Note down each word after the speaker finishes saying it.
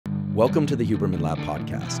Welcome to the Huberman Lab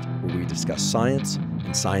podcast, where we discuss science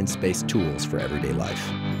and science-based tools for everyday life.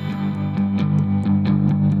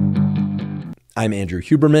 I'm Andrew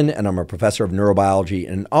Huberman, and I'm a professor of neurobiology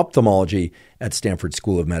and ophthalmology at Stanford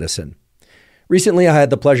School of Medicine. Recently, I had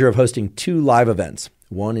the pleasure of hosting two live events,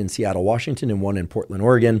 one in Seattle, Washington, and one in Portland,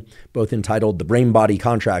 Oregon, both entitled The Brain-Body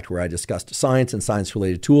Contract, where I discussed science and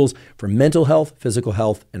science-related tools for mental health, physical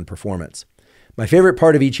health, and performance. My favorite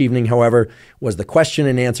part of each evening, however, was the question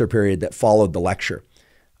and answer period that followed the lecture.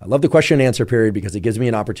 I love the question and answer period because it gives me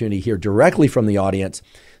an opportunity to hear directly from the audience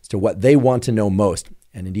as to what they want to know most,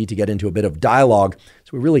 and indeed to get into a bit of dialogue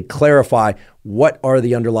so we really clarify what are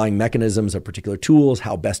the underlying mechanisms of particular tools,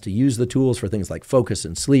 how best to use the tools for things like focus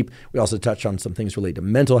and sleep. We also touched on some things related to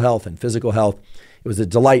mental health and physical health. It was a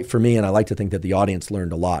delight for me, and I like to think that the audience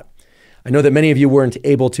learned a lot. I know that many of you weren't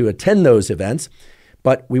able to attend those events,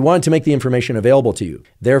 but we wanted to make the information available to you.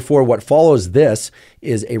 Therefore, what follows this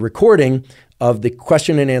is a recording of the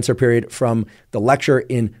question and answer period from the lecture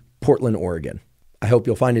in Portland, Oregon. I hope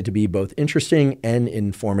you'll find it to be both interesting and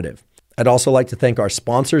informative. I'd also like to thank our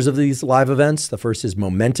sponsors of these live events. The first is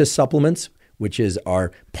Momentous Supplements, which is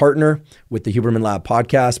our partner with the Huberman Lab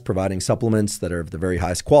podcast, providing supplements that are of the very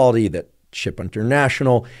highest quality, that ship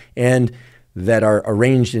international, and that are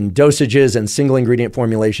arranged in dosages and single ingredient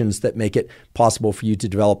formulations that make it possible for you to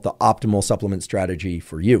develop the optimal supplement strategy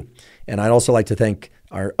for you. And I'd also like to thank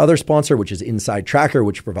our other sponsor, which is InsideTracker,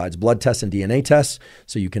 which provides blood tests and DNA tests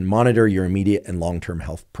so you can monitor your immediate and long-term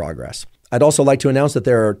health progress. I'd also like to announce that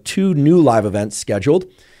there are two new live events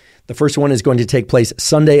scheduled. The first one is going to take place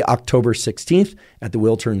Sunday, October 16th at the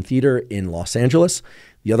Wiltern Theater in Los Angeles.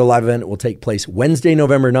 The other live event will take place Wednesday,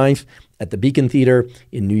 November 9th at the Beacon Theater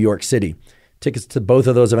in New York City. Tickets to both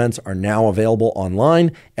of those events are now available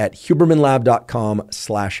online at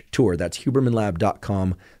hubermanlab.com/tour. That's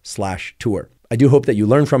hubermanlab.com/tour. I do hope that you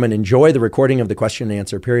learn from and enjoy the recording of the question and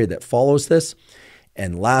answer period that follows this.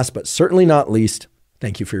 And last but certainly not least,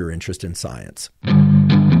 thank you for your interest in science.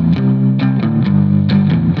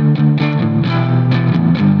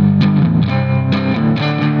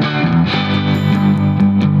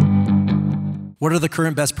 What are the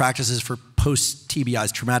current best practices for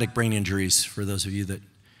post-TBIs, traumatic brain injuries, for those of you that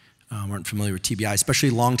aren't familiar with TBI, especially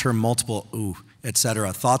long-term multiple, et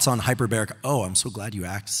cetera? Thoughts on hyperbaric? Oh, I'm so glad you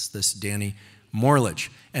asked this, Danny Morlich,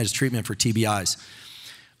 as treatment for TBIs.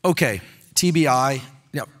 Okay, TBI.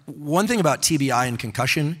 Now, one thing about TBI and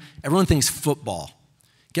concussion, everyone thinks football.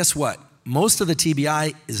 Guess what? Most of the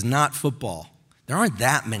TBI is not football. There aren't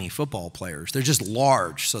that many football players. They're just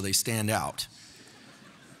large, so they stand out.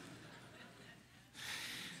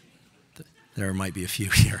 There might be a few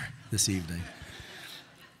here this evening.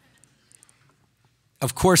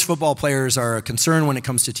 Of course, football players are a concern when it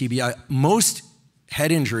comes to TBI. Most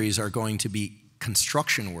head injuries are going to be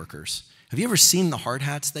construction workers. Have you ever seen the hard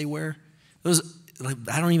hats they wear? Those,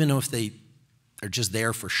 I don't even know if they are just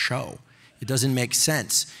there for show. It doesn't make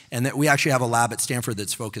sense. And that we actually have a lab at Stanford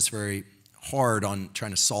that's focused very hard on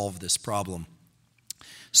trying to solve this problem.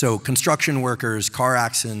 So construction workers, car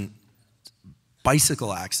accident,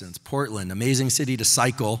 bicycle accidents, Portland, amazing city to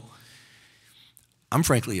cycle. I'm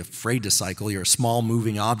frankly afraid to cycle. You're a small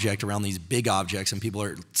moving object around these big objects, and people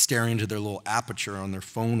are staring into their little aperture on their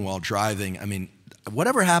phone while driving. I mean,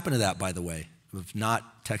 whatever happened to that, by the way, of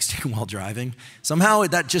not texting while driving? Somehow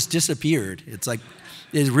that just disappeared. It's like,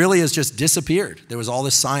 it really has just disappeared. There was all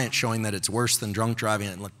this science showing that it's worse than drunk driving.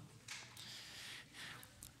 And look,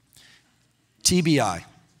 TBI.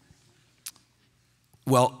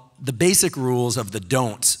 Well, the basic rules of the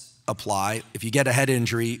don'ts apply. If you get a head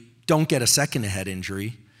injury, don't get a second head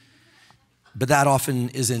injury. But that often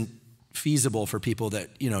isn't feasible for people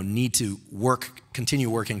that, need to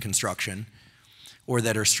continue working construction or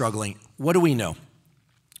that are struggling. What do we know?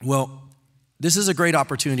 Well, this is a great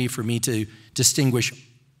opportunity for me to distinguish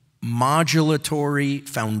modulatory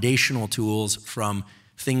foundational tools from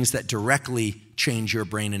things that directly change your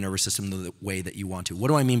brain and nervous system the way that you want to. What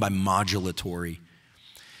do I mean by modulatory?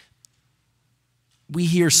 We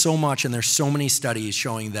hear so much, and there's so many studies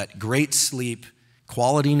showing that great sleep,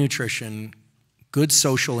 quality nutrition, good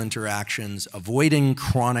social interactions, avoiding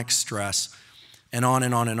chronic stress, and on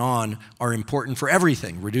and on and on are important for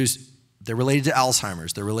everything. They're related to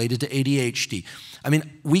Alzheimer's, they're related to ADHD. I mean,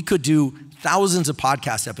 we could do thousands of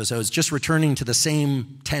podcast episodes just returning to the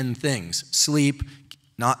same 10 things. Sleep,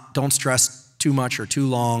 don't stress too much or too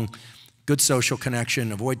long, good social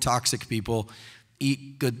connection, avoid toxic people,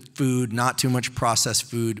 eat good food, not too much processed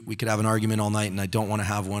food. We could have an argument all night, and I don't want to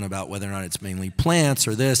have one about whether or not it's mainly plants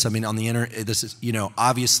or this. I mean, on the internet, this is,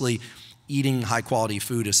 obviously eating high-quality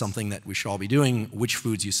food is something that we should all be doing. Which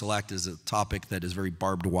foods you select is a topic that is very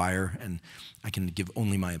barbed wire, and I can give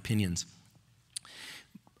only my opinions.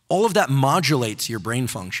 All of that modulates your brain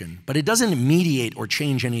function, but it doesn't mediate or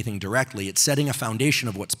change anything directly. It's setting a foundation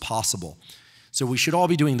of what's possible. So we should all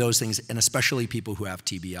be doing those things, and especially people who have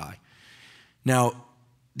TBI. Now,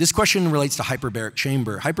 this question relates to hyperbaric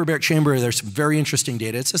chamber. Hyperbaric chamber, there's some very interesting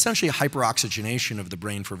data. It's essentially a hyperoxygenation of the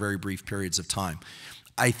brain for very brief periods of time.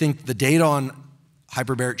 I think the data on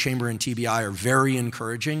hyperbaric chamber and TBI are very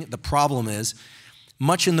encouraging. The problem is,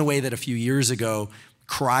 much in the way that a few years ago,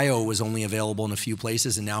 cryo was only available in a few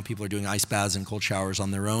places, and now people are doing ice baths and cold showers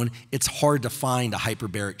on their own, it's hard to find a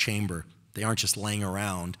hyperbaric chamber. They aren't just laying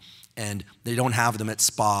around, and they don't have them at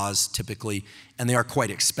spas typically, and they are quite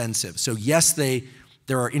expensive. So yes,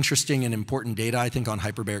 there are interesting and important data, I think, on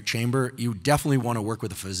hyperbaric chamber. You definitely want to work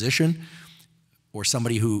with a physician or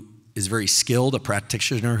somebody who is very skilled, a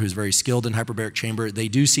practitioner who's very skilled in hyperbaric chamber. They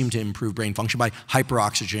do seem to improve brain function by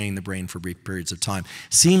hyperoxygenating the brain for brief periods of time.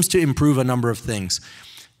 Seems to improve a number of things.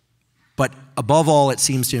 But above all, it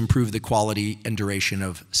seems to improve the quality and duration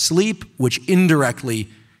of sleep, which indirectly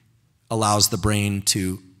allows the brain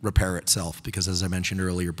to repair itself, because as I mentioned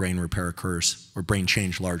earlier, brain repair occurs, or brain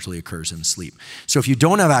change largely occurs in sleep. So if you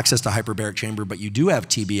don't have access to hyperbaric chamber, but you do have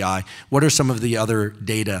TBI, what are some of the other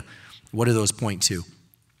data? What do those point to?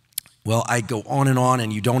 Well, I go on,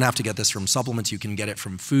 and you don't have to get this from supplements, you can get it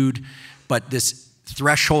from food, but this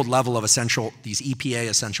threshold level of these EPA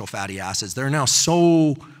essential fatty acids, there are now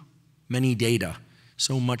so many data,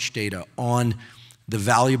 so much data on the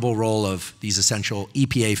valuable role of these essential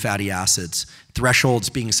EPA fatty acids, thresholds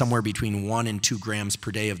being somewhere between 1 and 2 grams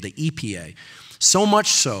per day of the EPA. So much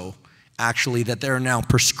so, actually, that there are now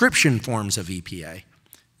prescription forms of EPA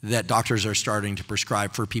that doctors are starting to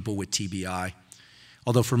prescribe for people with TBI.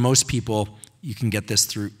 Although for most people, you can get this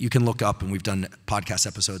through, you can look up, and we've done podcast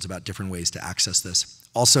episodes about different ways to access this.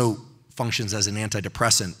 Also functions as an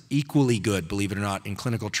antidepressant, equally good, believe it or not, in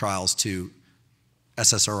clinical trials to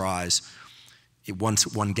SSRIs. Once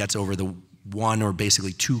one gets over the 1 or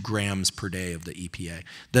basically 2 grams per day of the EPA.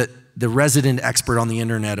 The resident expert on the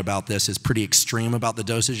internet about this is pretty extreme about the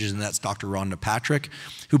dosages, and that's Dr. Rhonda Patrick,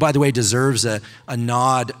 who, by the way, deserves a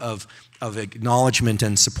nod of acknowledgement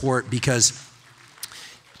and support, because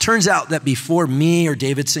it turns out that before me or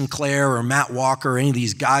David Sinclair or Matt Walker or any of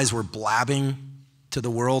these guys were blabbing to the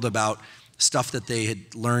world about stuff that they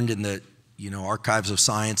had learned in the archives of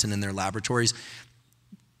science and in their laboratories,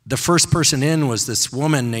 the first person in was this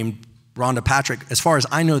woman named Rhonda Patrick, as far as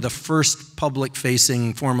I know, the first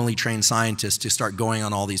public-facing, formally trained scientist to start going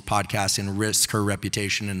on all these podcasts and risk her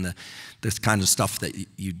reputation and this kind of stuff that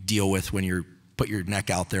you deal with when you put your neck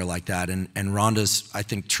out there like that. And Rhonda's, I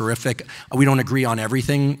think, terrific. We don't agree on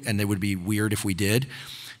everything, and it would be weird if we did,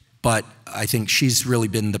 but I think she's really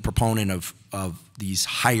been the proponent of these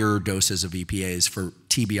higher doses of EPAs for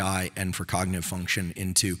TBI and for cognitive function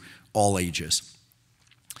into all ages.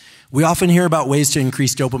 We often hear about ways to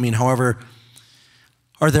increase dopamine. However,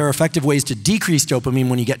 are there effective ways to decrease dopamine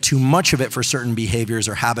when you get too much of it for certain behaviors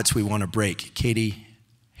or habits we want to break? Katie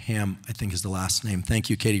Ham, I think is the last name. Thank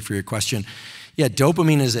you, Katie, for your question. Yeah,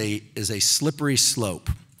 dopamine is a slippery slope.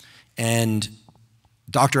 And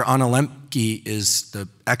Dr. Anna Lemke is the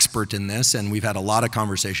expert in this, and we've had a lot of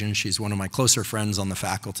conversations. She's one of my closer friends on the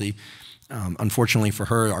faculty. Unfortunately for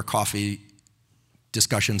her, our coffee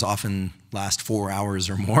discussions often last 4 hours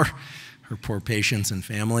or more, her poor patients and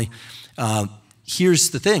family.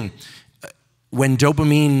 Here's the thing. When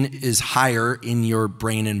dopamine is higher in your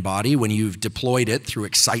brain and body, when you've deployed it through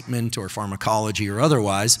excitement or pharmacology or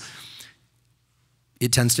otherwise,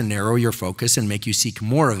 it tends to narrow your focus and make you seek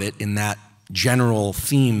more of it in that general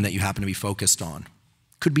theme that you happen to be focused on.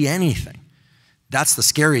 Could be anything. That's the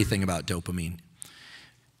scary thing about dopamine.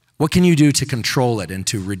 What can you do to control it and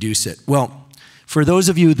to reduce it? Well, for those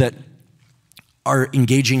of you that are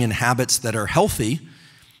engaging in habits that are healthy,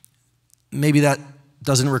 maybe that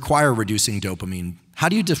doesn't require reducing dopamine. How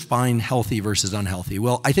do you define healthy versus unhealthy?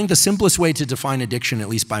 Well, I think the simplest way to define addiction, at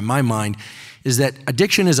least by my mind, is that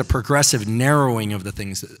addiction is a progressive narrowing of the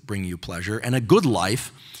things that bring you pleasure, and a good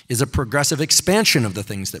life is a progressive expansion of the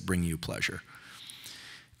things that bring you pleasure.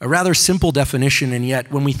 A rather simple definition, and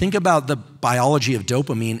yet when we think about the biology of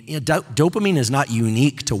dopamine, dopamine is not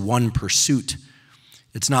unique to one pursuit.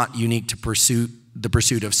 It's not unique to the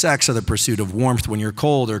pursuit of sex or the pursuit of warmth when you're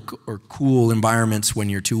cold, or cool environments when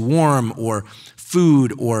you're too warm, or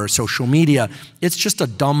food or social media. It's just a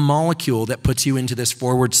dumb molecule that puts you into this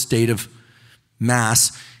forward state of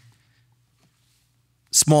mass,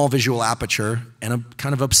 small visual aperture, and a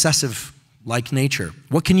kind of obsessive-like nature.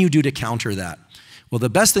 What can you do to counter that? Well, the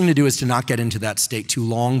best thing to do is to not get into that state too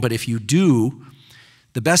long, but if you do,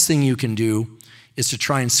 the best thing you can do is to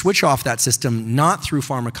try and switch off that system, not through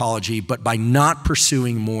pharmacology, but by not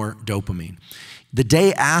pursuing more dopamine. The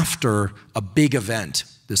day after a big event,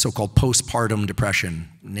 the so-called postpartum depression,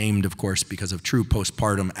 named, of course, because of true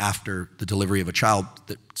postpartum after the delivery of a child,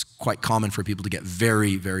 that's quite common for people to get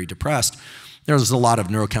very, very depressed. There's a lot of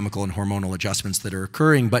neurochemical and hormonal adjustments that are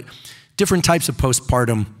occurring, but different types of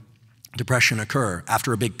postpartum depression occur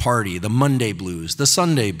after a big party, the Monday blues, the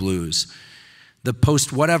Sunday blues, the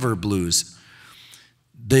post-whatever blues.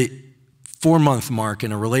 The 4-month mark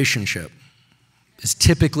in a relationship is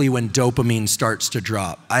typically when dopamine starts to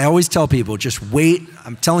drop. I always tell people, just wait.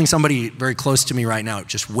 I'm telling somebody very close to me right now,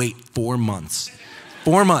 just wait 4 months.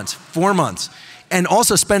 4 months, 4 months. And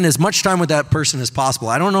also spend as much time with that person as possible.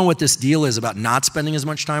 I don't know what this deal is about not spending as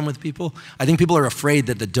much time with people. I think people are afraid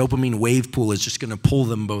that the dopamine wave pool is just gonna pull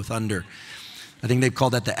them both under. I think they've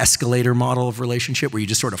called that the escalator model of relationship, where you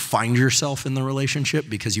just sort of find yourself in the relationship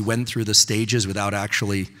because you went through the stages without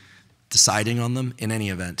actually deciding on them in any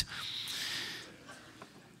event.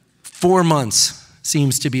 4 months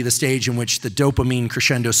seems to be the stage in which the dopamine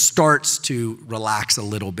crescendo starts to relax a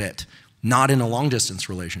little bit. Not in a long-distance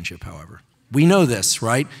relationship, however. We know this,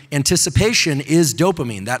 right? Anticipation is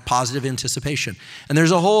dopamine, that positive anticipation. And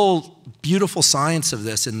there's a whole beautiful science of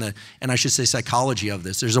this, and I should say psychology of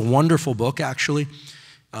this. There's a wonderful book, actually.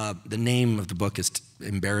 The name of the book is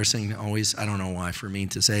embarrassing always. I don't know why for me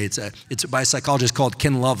to say. It's by a psychologist called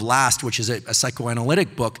Can Love Last, which is a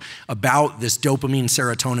psychoanalytic book about this dopamine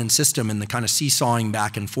serotonin system and the kind of seesawing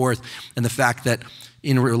back and forth, and the fact that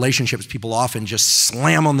in relationships, people often just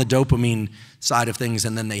slam on the dopamine side of things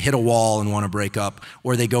and then they hit a wall and want to break up,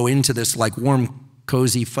 or they go into this like warm,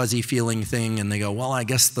 cozy, fuzzy feeling thing and they go, well, I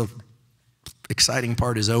guess the exciting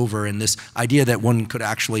part is over. And this idea that one could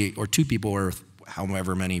actually, or two people, or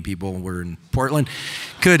however many people were in Portland,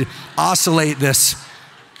 could oscillate this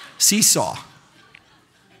seesaw.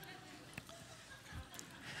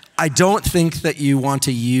 I don't think that you want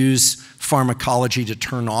to use pharmacology to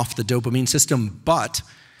turn off the dopamine system, but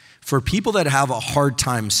for people that have a hard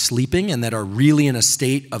time sleeping and that are really in a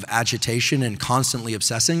state of agitation and constantly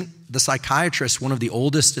obsessing, the psychiatrist, one of the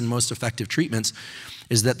oldest and most effective treatments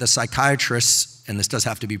is that the psychiatrists, and this does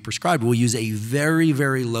have to be prescribed, will use a very,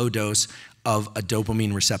 very low dose of a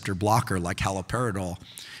dopamine receptor blocker like haloperidol,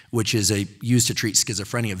 which is used to treat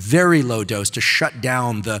schizophrenia, very low dose to shut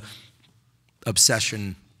down the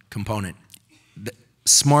obsession component.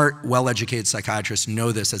 Smart, well-educated psychiatrists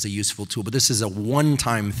know this as a useful tool, but this is a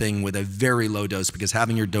one-time thing with a very low dose because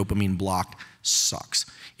having your dopamine blocked sucks.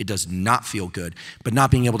 It does not feel good, but not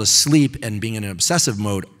being able to sleep and being in an obsessive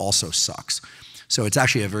mode also sucks. So it's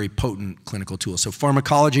actually a very potent clinical tool. So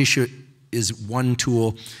pharmacology is one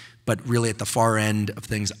tool, but really at the far end of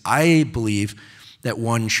things, I believe that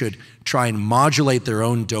one should try and modulate their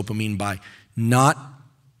own dopamine by not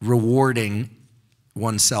rewarding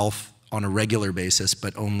oneself on a regular basis,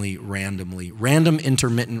 but only randomly. Random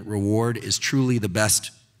intermittent reward is truly the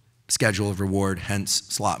best schedule of reward, hence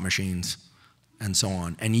slot machines and so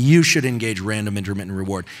on. And you should engage random intermittent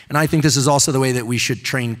reward. And I think this is also the way that we should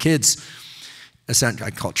train kids.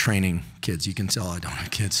 I call it training kids. You can tell I don't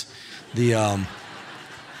have kids. You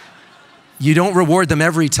don't reward them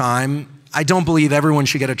every time. I don't believe everyone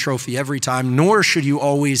should get a trophy every time, nor should you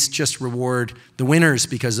always just reward the winners,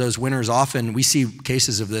 because those winners often, we see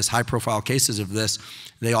cases of this, high-profile cases of this,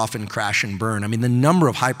 they often crash and burn. I mean, the number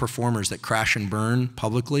of high performers that crash and burn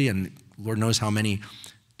publicly, and Lord knows how many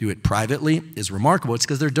do it privately, is remarkable. It's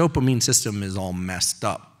because their dopamine system is all messed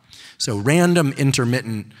up. So random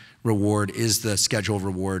intermittent reward is the schedule of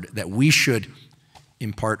reward that we should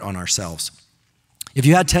impart on ourselves. If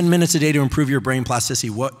you had 10 minutes a day to improve your brain plasticity,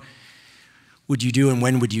 what would you do and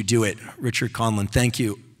when would you do it? Richard Conlon, thank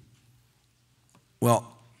you.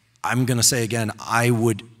 Well, I'm going to say again, I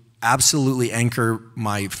would absolutely anchor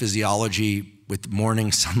my physiology with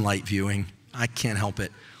morning sunlight viewing. I can't help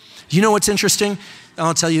it. You know what's interesting?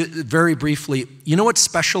 I'll tell you very briefly. You know what's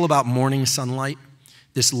special about morning sunlight?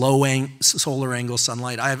 This low solar angle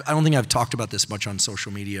sunlight. I don't think I've talked about this much on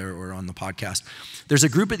social media or on the podcast. There's a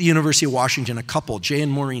group at the University of Washington, a couple, Jay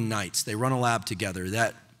and Maureen Knights. They run a lab together.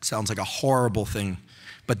 That sounds like a horrible thing,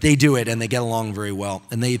 but they do it and they get along very well.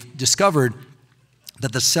 And they've discovered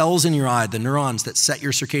that the cells in your eye, the neurons that set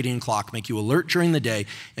your circadian clock, make you alert during the day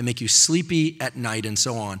and make you sleepy at night and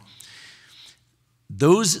so on,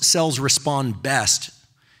 those cells respond best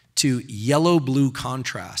to yellow-blue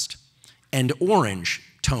contrast and orange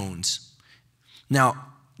tones. Now,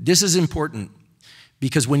 this is important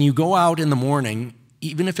because when you go out in the morning,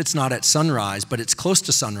 even if it's not at sunrise, but it's close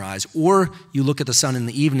to sunrise, or you look at the sun in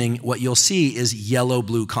the evening, what you'll see is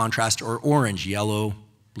yellow-blue contrast or orange. Yellow,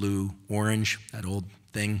 blue, orange, that old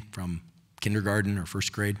thing from kindergarten or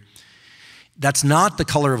first grade. That's not the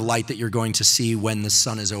color of light that you're going to see when the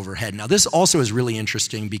sun is overhead. Now, this also is really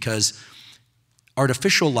interesting because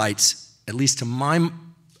artificial lights, at least to my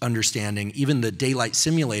understanding, even the daylight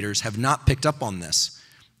simulators have not picked up on this.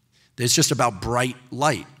 It's just about bright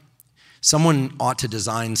light. Someone ought to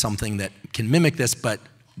design something that can mimic this, but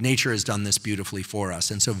nature has done this beautifully for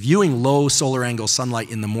us. And so viewing low solar angle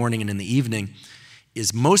sunlight in the morning and in the evening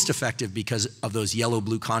is most effective because of those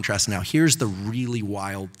yellow-blue contrasts. Now, here's the really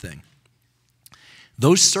wild thing.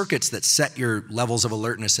 Those circuits that set your levels of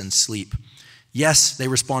alertness and sleep, yes, they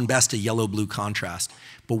respond best to yellow-blue contrast,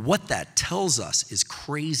 but what that tells us is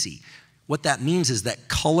crazy. What that means is that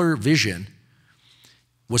color vision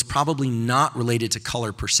was probably not related to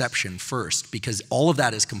color perception first, because all of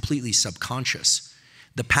that is completely subconscious.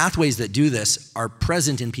 The pathways that do this are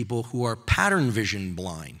present in people who are pattern vision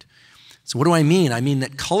blind. So what do I mean? I mean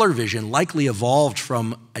that color vision likely evolved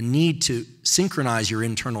from a need to synchronize your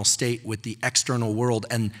internal state with the external world,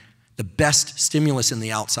 and the best stimulus in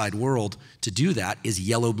the outside world to do that is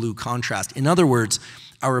yellow-blue contrast. In other words,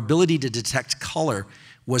 our ability to detect color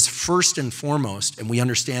was first and foremost, and we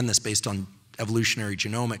understand this based on evolutionary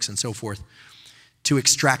genomics and so forth, to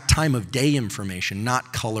extract time of day information,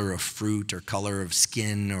 not color of fruit or color of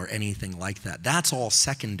skin or anything like that. That's all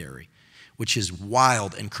secondary, which is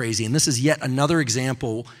wild and crazy. And this is yet another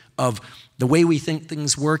example of the way we think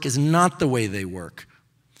things work is not the way they work.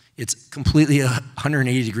 It's completely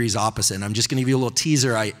 180 degrees opposite. And I'm just gonna give you a little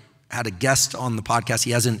teaser. I had a guest on the podcast.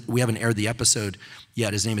 We haven't aired the episode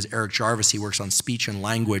yet. His name is Eric Jarvis. He works on speech and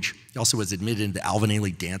language. He also was admitted into the Alvin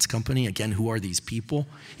Ailey Dance Company. Again, who are these people?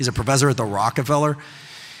 He's a professor at the Rockefeller.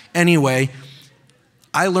 Anyway,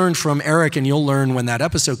 I learned from Eric, and you'll learn when that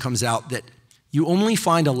episode comes out, that you only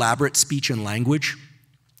find elaborate speech and language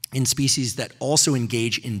in species that also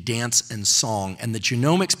engage in dance and song. And the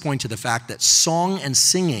genomics point to the fact that song and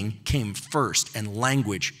singing came first and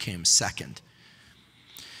language came second.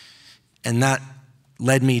 And that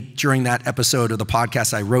led me, during that episode of the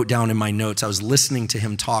podcast, I wrote down in my notes, I was listening to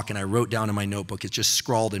him talk, and I wrote down in my notebook, it's just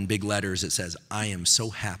scrawled in big letters, it says, "I am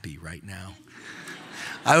so happy right now."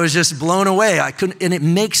 I was just blown away. And it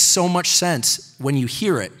makes so much sense when you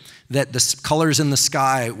hear it, that the colors in the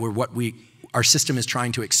sky were what our system is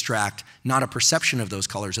trying to extract, not a perception of those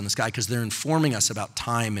colors in the sky, because they're informing us about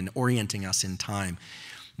time and orienting us in time.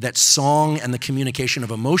 That song and the communication of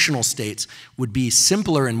emotional states would be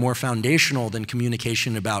simpler and more foundational than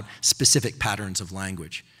communication about specific patterns of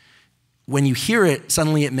language. When you hear it,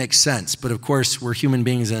 suddenly it makes sense. But of course, we're human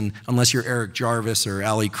beings, and unless you're Eric Jarvis or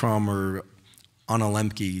Ali Crum or Anna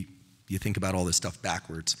Lemke, you think about all this stuff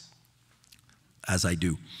backwards, as I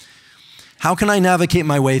do. How can I navigate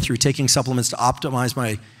my way through taking supplements to optimize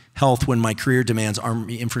my health when my career demands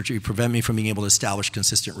Army infantry prevent me from being able to establish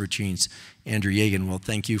consistent routines? Andrew Yeagan, well,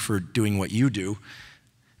 thank you for doing what you do,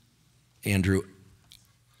 Andrew.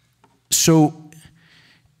 So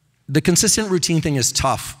the consistent routine thing is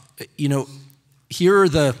tough. You know, here's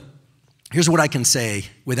what I can say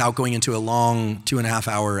without going into a long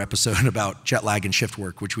 2.5-hour episode about jet lag and shift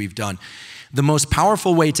work, which we've done. The most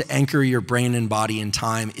powerful way to anchor your brain and body in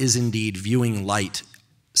time is indeed viewing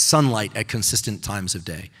sunlight at consistent times of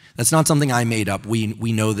day. That's not something I made up. We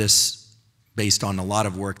know this based on a lot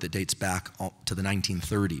of work that dates back to the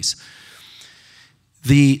 1930s.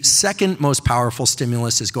 The second most powerful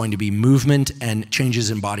stimulus is going to be movement and changes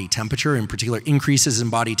in body temperature. In particular, increases in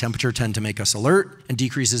body temperature tend to make us alert, and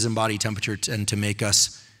decreases in body temperature tend to make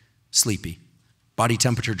us sleepy. Body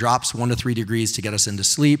temperature drops 1 to 3 degrees to get us into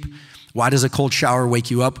sleep. Why does a cold shower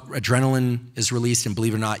wake you up? Adrenaline is released, and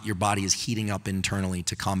believe it or not, your body is heating up internally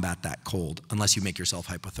to combat that cold, unless you make yourself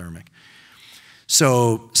hypothermic.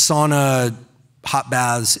 So sauna, hot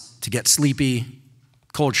baths to get sleepy,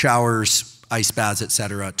 cold showers, ice baths,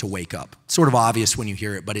 etc., to wake up. Sort of obvious when you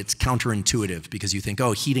hear it, but it's counterintuitive because you think,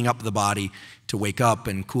 oh, heating up the body to wake up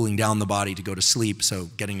and cooling down the body to go to sleep, so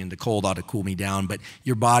getting into cold ought to cool me down. But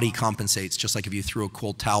your body compensates, just like if you threw a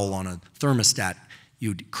cold towel on a thermostat,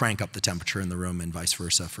 you'd crank up the temperature in the room and vice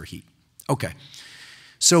versa for heat. Okay,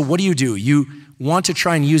 so what do? You want to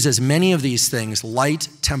try and use as many of these things: light,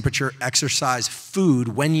 temperature, exercise, food.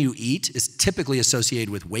 When you eat is typically associated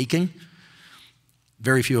with waking.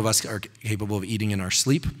 Very few of us are capable of eating in our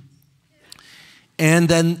sleep. And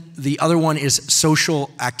then the other one is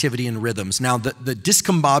social activity and rhythms. Now, the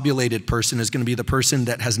discombobulated person is going to be the person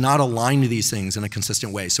that has not aligned these things in a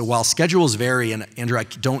consistent way. So while schedules vary, and Andrew, I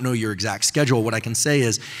don't know your exact schedule, what I can say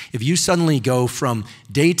is if you suddenly go from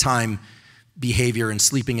daytime behavior and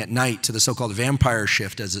sleeping at night to the so-called vampire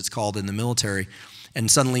shift, as it's called in the military,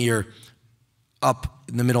 and suddenly you're up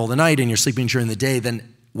in the middle of the night and you're sleeping during the day,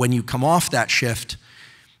 then when you come off that shift,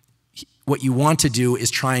 what you want to do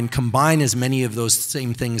is try and combine as many of those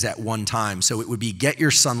same things at one time. So it would be get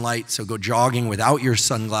your sunlight, so go jogging without your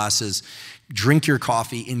sunglasses, drink your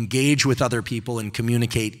coffee, engage with other people and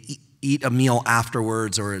communicate, eat a meal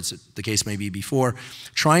afterwards, or as the case may be before.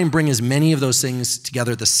 Try and bring as many of those things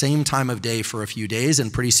together at the same time of day for a few days,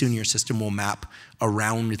 and pretty soon your system will map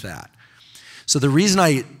around that. So the reason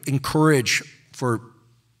I encourage for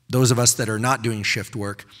those of us that are not doing shift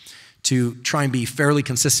work to try and be fairly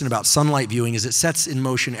consistent about sunlight viewing is it sets in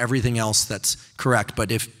motion everything else that's correct.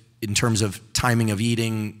 But if in terms of timing of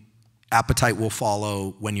eating, appetite will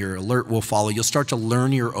follow, when you're alert will follow, you'll start to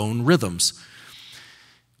learn your own rhythms.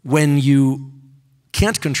 When you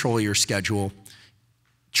can't control your schedule,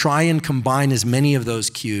 try and combine as many of those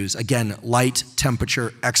cues, again, light,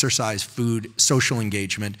 temperature, exercise, food, social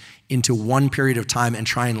engagement, into one period of time and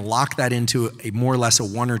try and lock that into a more or less a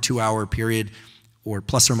 1 or 2 hour period, or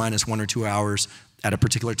plus or minus 1 or 2 hours at a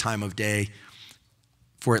particular time of day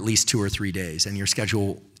for at least 2 or 3 days. And your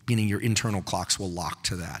schedule, meaning your internal clocks, will lock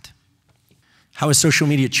to that. How is social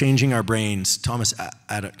media changing our brains? Thomas,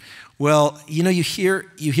 well, you know, you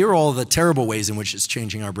hear all the terrible ways in which it's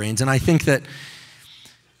changing our brains. And I think that,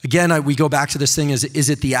 again, we go back to this thing, is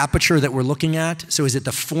it the aperture that we're looking at? So is it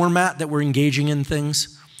the format that we're engaging in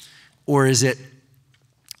things? Or is it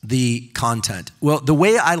the content? Well, the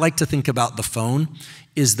way I like to think about the phone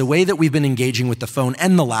is the way that we've been engaging with the phone,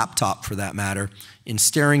 and the laptop for that matter, in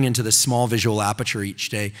staring into the small visual aperture each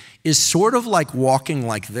day, is sort of like walking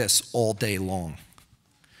like this all day long,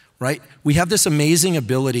 right? We have this amazing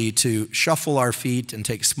ability to shuffle our feet and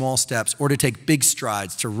take small steps, or to take big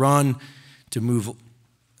strides, to run, to move.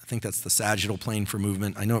 I think that's the sagittal plane for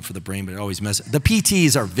movement. I know it for the brain, but it always messes. The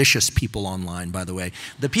PTs are vicious people online, by the way.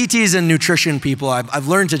 The PTs and nutrition people, I've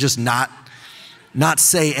learned to just not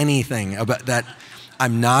say anything about that.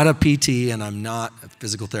 I'm not a PT and I'm not a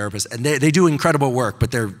physical therapist. And they do incredible work,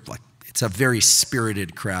 but it's a very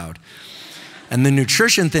spirited crowd. And the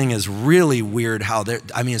nutrition thing is really weird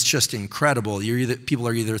it's just incredible. People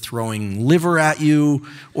are either throwing liver at you,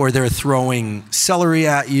 or they're throwing celery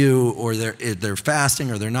at you, or they're fasting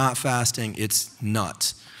or they're not fasting. It's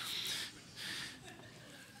nuts.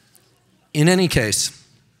 In any case,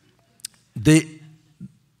 the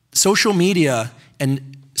social media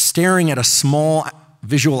and staring at a small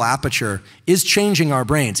visual aperture is changing our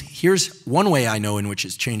brains. Here's one way I know in which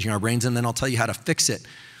it's changing our brains, and then I'll tell you how to fix it.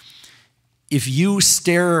 If you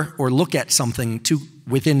stare or look at something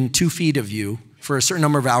within 2 feet of you for a certain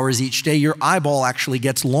number of hours each day, your eyeball actually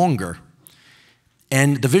gets longer.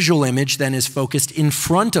 And the visual image then is focused in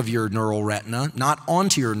front of your neural retina, not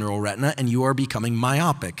onto your neural retina, and you are becoming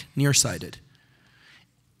myopic, nearsighted.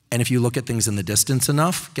 And if you look at things in the distance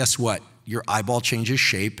enough, guess what? Your eyeball changes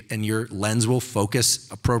shape and your lens will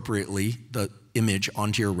focus appropriately the image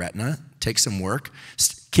onto your retina. Takes some work.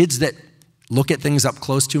 Kids that look at things up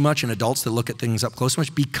close too much and adults that look at things up close too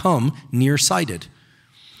much become nearsighted.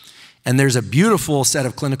 And there's a beautiful set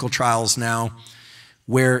of clinical trials now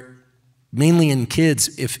where, mainly in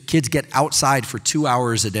kids, if kids get outside for 2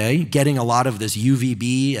 hours a day, getting a lot of this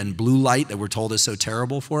UVB and blue light that we're told is so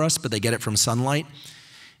terrible for us, but they get it from sunlight,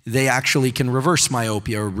 they actually can reverse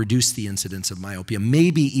myopia or reduce the incidence of myopia,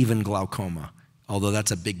 maybe even glaucoma, although that's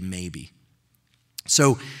a big maybe.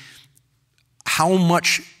 So how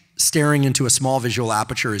much staring into a small visual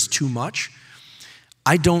aperture is too much?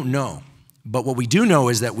 I don't know. But what we do know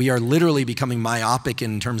is that we are literally becoming myopic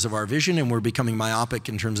in terms of our vision, and we're becoming myopic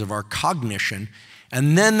in terms of our cognition.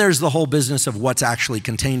 And then there's the whole business of what's actually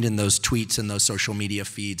contained in those tweets and those social media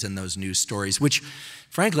feeds and those news stories, which,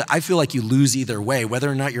 frankly, I feel like you lose either way. Whether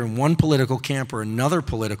or not you're in one political camp or another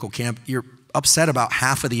political camp, you're upset about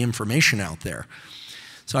half of the information out there.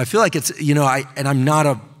 So I feel like it's,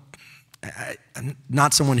 I'm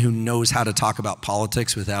not someone who knows how to talk about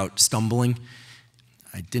politics without stumbling.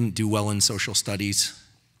 I didn't do well in social studies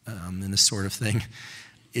and this sort of thing.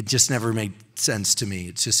 It just never made sense to me.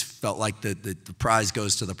 It just felt like the prize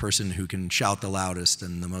goes to the person who can shout the loudest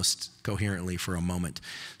and the most coherently for a moment.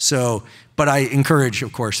 So, but I encourage,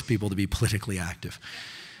 of course, people to be politically active.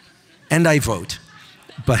 And I vote.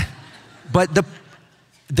 But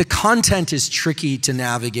the content is tricky to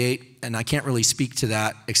navigate, and I can't really speak to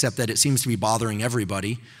that, except that it seems to be bothering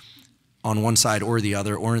everybody. on one side or the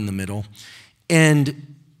other or in the middle.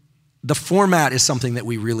 And the format is something that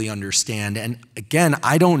we really understand. And again,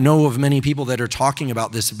 I don't know of many people that are talking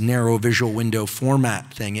about this narrow visual window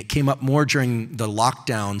format thing. It came up more during the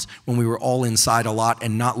lockdowns when we were all inside a lot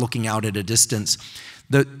and not looking out at a distance.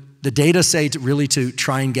 The data say to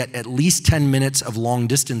try and get at least 10 minutes of long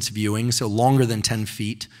distance viewing, so longer than 10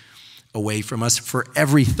 feet away from us, for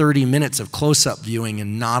every 30 minutes of close-up viewing,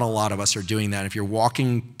 and not a lot of us are doing that. If you're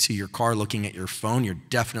walking to your car looking at your phone, you're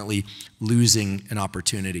definitely losing an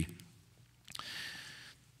opportunity.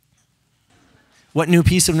 What new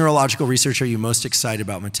piece of neurological research are you most excited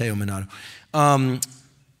about, Matteo Minato?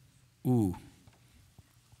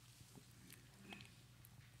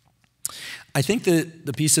 I think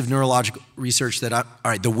the piece of neurological research that all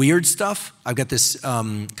right, the weird stuff, I've got this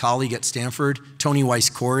colleague at Stanford, Tony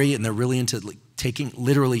Weiss-Corey, and they're really into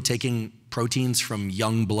literally taking proteins from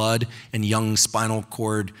young blood and young spinal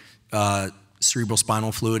cord, cerebral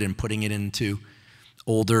spinal fluid, and putting it into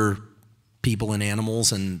older people and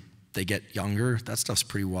animals, and they get younger. That stuff's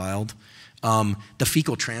pretty wild. The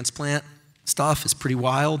fecal transplant stuff is pretty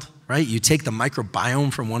wild, right? You take the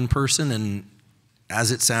microbiome from one person and, as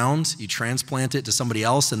it sounds, you transplant it to somebody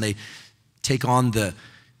else and they take on the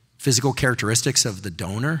physical characteristics of the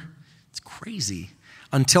donor. It's crazy.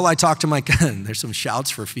 Until I talked to my, there's some shouts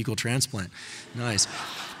for fecal transplant. Nice.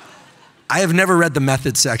 I have never read the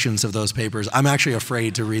method sections of those papers. I'm actually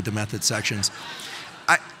afraid to read the method sections.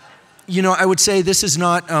 I would say this is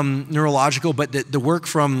not neurological, but the work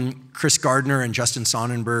from Chris Gardner and Justin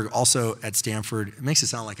Sonnenberg, also at Stanford, it makes it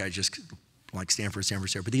sound like I just like Stanford,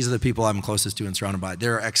 but these are the people I'm closest to and surrounded by.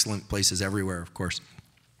 There are excellent places everywhere, of course,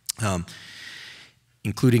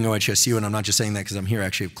 including OHSU, and I'm not just saying that because I'm here. I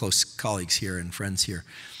actually have close colleagues here and friends here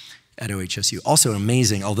at OHSU. Also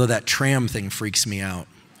amazing, although that tram thing freaks me out.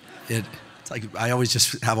 It's like I always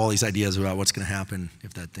just have all these ideas about what's going to happen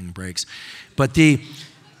if that thing breaks. But the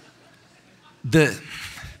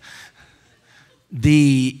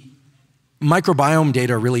microbiome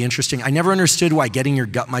data are really interesting. I never understood why getting your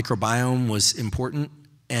gut microbiome was important,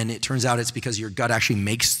 and it turns out it's because your gut actually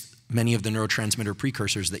makes many of the neurotransmitter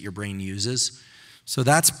precursors that your brain uses. So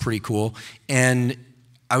that's pretty cool. And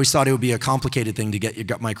I always thought it would be a complicated thing to get your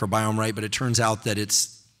gut microbiome right, but it turns out that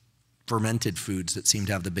it's fermented foods that seem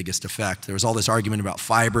to have the biggest effect. There was all this argument about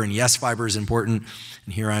fiber, and yes, fiber is important,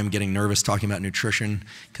 and here I'm getting nervous talking about nutrition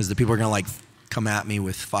because the people are gonna come at me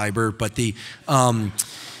with fiber, but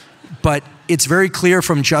it's very clear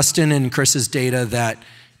from Justin and Chris's data that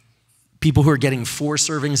people who are getting 4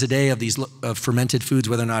 servings a day of these fermented foods,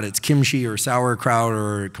 whether or not it's kimchi or sauerkraut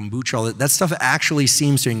or kombucha, that stuff actually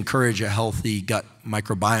seems to encourage a healthy gut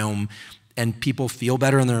microbiome, and people feel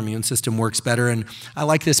better and their immune system works better. And I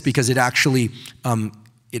like this because it actually,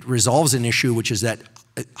 it resolves an issue, which is that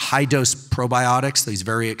high-dose probiotics, these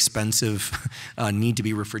very expensive, need to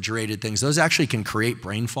be refrigerated things, those actually can create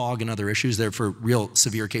brain fog and other issues. They're for real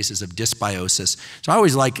severe cases of dysbiosis. So I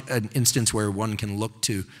always like an instance where one can look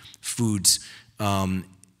to foods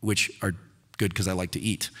which are good because I like to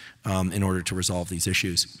eat in order to resolve these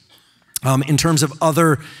issues. In terms of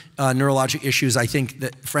other neurologic issues, I think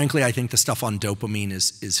that, frankly, I think the stuff on dopamine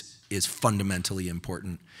is fundamentally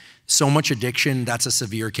important. So much addiction, that's a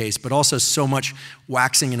severe case, but also so much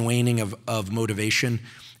waxing and waning of motivation.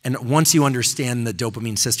 And once you understand the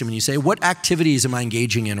dopamine system and you say, what activities am I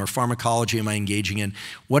engaging in or pharmacology am I engaging in?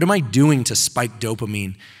 What am I doing to spike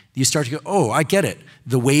dopamine? You start to go, oh, I get it.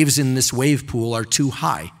 The waves in this wave pool are too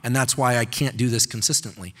high, and that's why I can't do this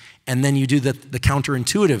consistently. And then you do the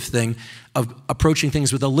counterintuitive thing of approaching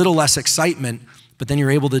things with a little less excitement, but then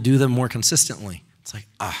you're able to do them more consistently. It's like,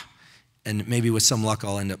 and maybe with some luck,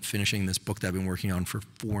 I'll end up finishing this book that I've been working on for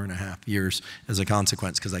 4.5 years as a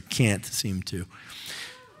consequence, because I can't seem to.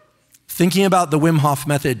 Thinking about the Wim Hof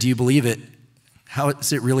method, do you believe it? How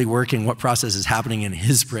is it really working? What process is happening in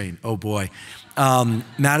his brain? Oh boy.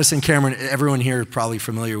 Madison Cameron, everyone here is probably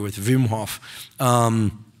familiar with Wim Hof,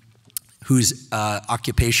 whose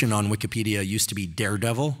occupation on Wikipedia used to be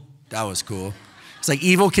daredevil. That was cool. It's like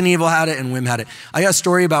Evel Knievel had it and Wim had it. I got a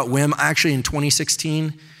story about Wim. Actually, in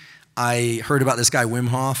 2016, I heard about this guy, Wim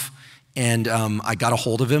Hof, and I got a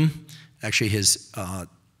hold of him, actually his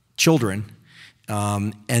children,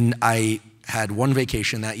 and I had one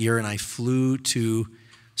vacation that year, and I flew to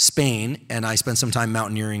Spain, and I spent some time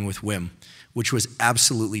mountaineering with Wim, which was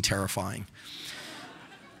absolutely terrifying.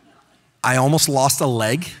 I almost lost a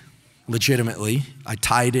leg, legitimately. I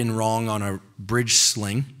tied in wrong on a bridge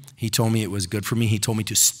sling. He told me it was good for me. He told me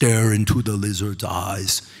to stare into the lizard's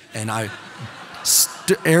eyes, and I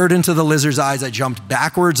stared into the lizard's eyes. I jumped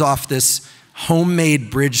backwards off this homemade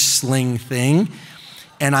bridge sling thing,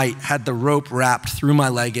 and I had the rope wrapped through my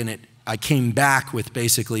leg, and I came back with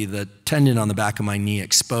basically the tendon on the back of my knee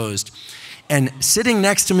exposed. And sitting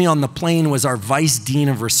next to me on the plane was our vice dean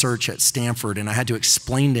of research at Stanford, and I had to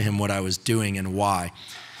explain to him what I was doing and why.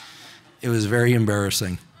 It was very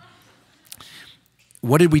embarrassing.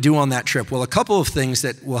 What did we do on that trip? Well, a couple of things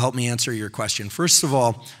that will help me answer your question. First of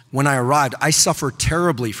all, when I arrived, I suffer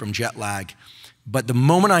terribly from jet lag. But the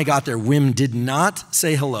moment I got there, Wim did not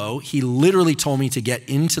say hello. He literally told me to get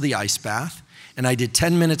into the ice bath. And I did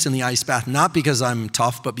 10 minutes in the ice bath, not because I'm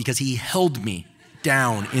tough, but because he held me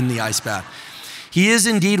down in the ice bath. He is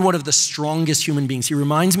indeed one of the strongest human beings. He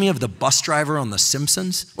reminds me of the bus driver on The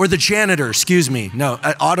Simpsons, or the janitor, excuse me. No,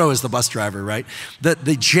 Otto is the bus driver, right?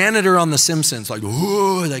 The janitor on The Simpsons, like,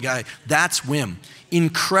 whoa, that guy. That's Wim.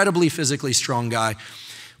 Incredibly physically strong guy.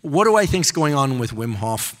 What do I think's going on with Wim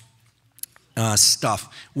Hof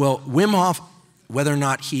stuff? Well, Wim Hof, whether or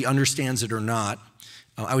not he understands it or not,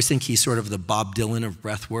 I always think he's sort of the Bob Dylan of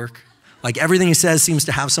breath work. Like everything he says seems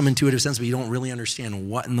to have some intuitive sense, but you don't really understand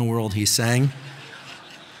what in the world he's saying.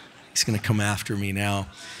 He's going to come after me now.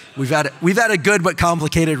 We've had a good but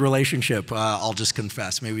complicated relationship, I'll just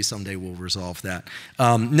confess. Maybe someday we'll resolve that.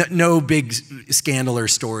 No big scandal or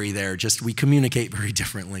story there, just we communicate very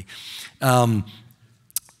differently.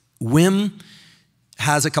 Wim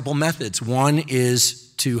has a couple methods. One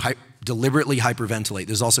is to deliberately hyperventilate.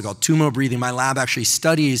 There's also called tumo breathing. My lab actually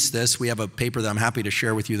studies this. We have a paper that I'm happy to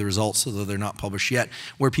share with you the results, although they're not published yet,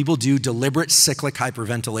 where people do deliberate cyclic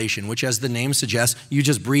hyperventilation, which, as the name suggests, you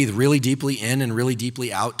just breathe really deeply in and really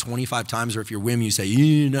deeply out 25 times, or if you're Wim, you say,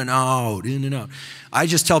 in and out, in and out. I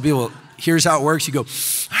just tell people, here's how it works. You go,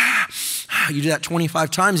 you do that 25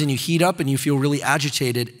 times and you heat up and you feel really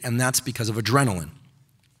agitated, and that's because of adrenaline.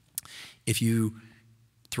 If you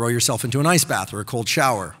throw yourself into an ice bath or a cold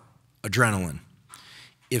shower, adrenaline.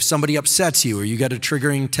 If somebody upsets you or you get a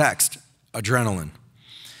triggering text, adrenaline.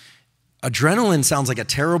 Adrenaline sounds like a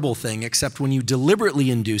terrible thing, except when you deliberately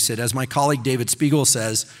induce it, as my colleague David Spiegel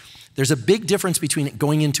says, there's a big difference between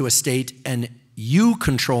going into a state and you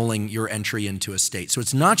controlling your entry into a state. So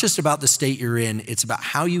it's not just about the state you're in, it's about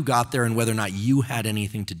how you got there and whether or not you had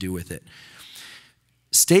anything to do with it.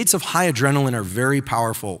 States of high adrenaline are very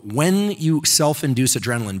powerful. When you self-induce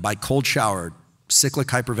adrenaline by cold shower, cyclic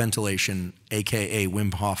hyperventilation, AKA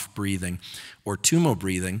Wim Hof breathing, or tumo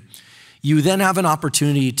breathing, you then have an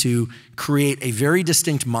opportunity to create a very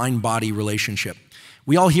distinct mind-body relationship.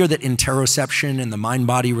 We all hear that interoception and the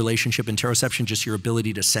mind-body relationship, interoception, just your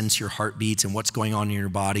ability to sense your heartbeats and what's going on in your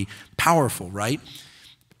body, powerful, right?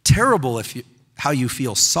 Terrible if how you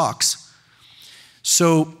feel sucks.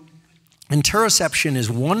 So interoception is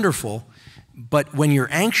wonderful, but when you're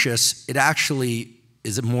anxious, it actually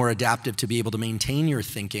is more adaptive to be able to maintain your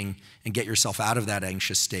thinking and get yourself out of that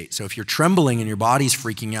anxious state. So if you're trembling and your body's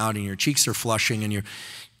freaking out and your cheeks are flushing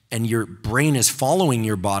and your brain is following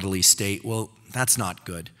your bodily state, well, that's not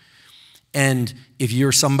good. And if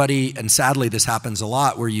you're somebody, and sadly this happens a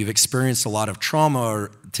lot, where you've experienced a lot of trauma,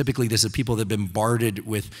 or typically this is people that have been bombarded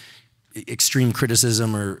with extreme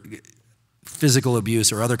criticism or physical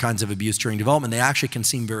abuse or other kinds of abuse during development, they actually can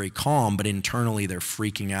seem very calm, but internally they're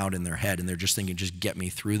freaking out in their head and they're just thinking, just get me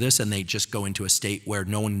through this, and they just go into a state where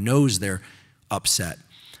no one knows they're upset.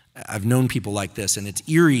 I've known people like this, and it's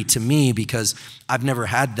eerie to me because I've never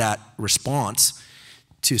had that response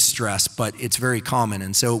to stress, but it's very common.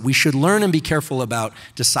 And so we should learn and be careful about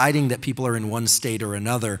deciding that people are in one state or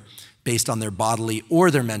another based on their bodily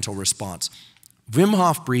or their mental response. Wim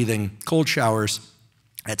Hof breathing, cold showers,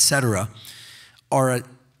 etc., are a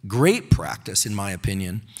great practice, in my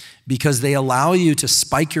opinion, because they allow you to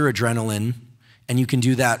spike your adrenaline, and you can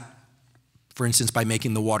do that, for instance, by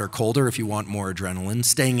making the water colder if you want more adrenaline,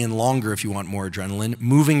 staying in longer if you want more adrenaline,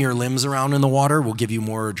 moving your limbs around in the water will give you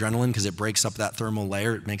more adrenaline because it breaks up that thermal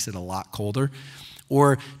layer, it makes it a lot colder,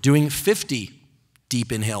 or doing 50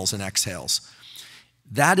 deep inhales and exhales.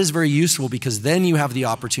 That is very useful because then you have the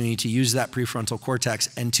opportunity to use that prefrontal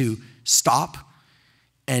cortex and to stop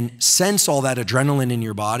and sense all that adrenaline in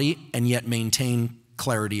your body and yet maintain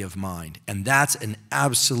clarity of mind. And that's an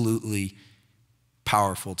absolutely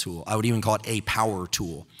powerful tool. I would even call it a power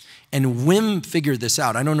tool. And Wim figured this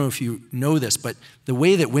out. I don't know if you know this, but the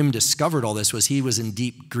way that Wim discovered all this was he was in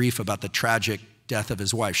deep grief about the tragic death of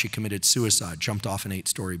his wife. She committed suicide, jumped off an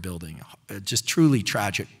 8-story building. Just truly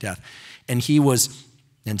tragic death. And he was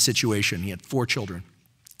in situation. He had 4 children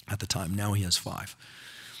at the time. Now he has 5.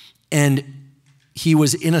 And he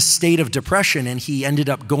was in a state of depression, and he ended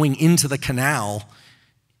up going into the canal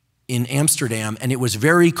in Amsterdam, and it was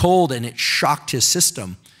very cold, and it shocked his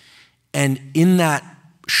system. And in that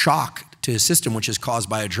shock, to his system, which is caused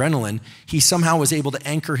by adrenaline, he somehow was able to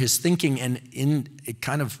anchor his thinking, and in a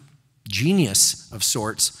kind of genius of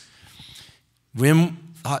sorts, Wim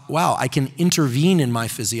thought, wow, I can intervene in my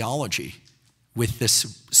physiology with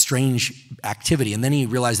this strange activity. And then he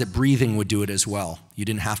realized that breathing would do it as well. You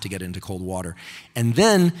didn't have to get into cold water. And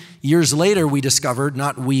then years later, we discovered,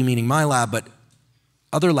 not we meaning my lab, but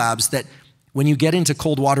other labs, that when you get into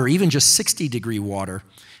cold water, even just 60-degree water,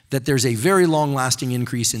 that there's a very long-lasting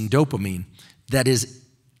increase in dopamine that is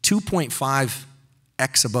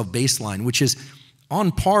 2.5x above baseline, which is on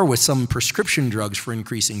par with some prescription drugs for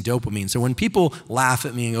increasing dopamine. So when people laugh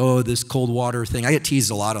at me, oh, this cold water thing, I get teased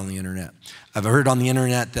a lot on the internet. I've heard on the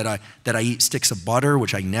internet that I eat sticks of butter,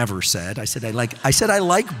 which I never said. I said I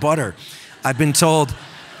like butter. I've been told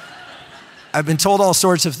all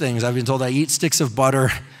sorts of things. I've been told I eat sticks of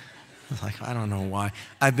butter. I don't know why.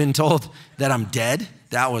 I've been told that I'm dead.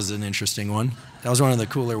 That was an interesting one. That was one of the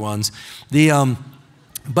cooler ones.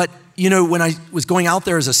 But when I was going out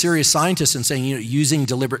there as a serious scientist and saying, using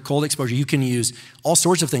deliberate cold exposure, you can use all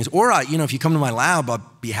sorts of things. Or, if you come to my lab, I'll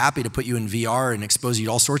be happy to put you in VR and expose you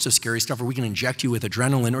to all sorts of scary stuff, or we can inject you with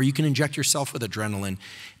adrenaline, or you can inject yourself with adrenaline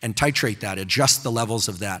and titrate that, adjust the levels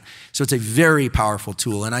of that. So it's a very powerful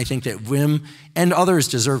tool. And I think that Wim and others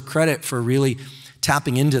deserve credit for really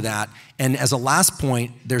tapping into that. And as a last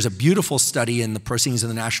point, there's a beautiful study in the Proceedings of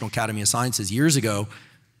the National Academy of Sciences years ago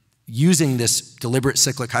using this deliberate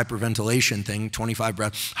cyclic hyperventilation thing, 25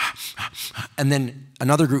 breaths, and then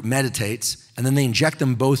another group meditates, and then they inject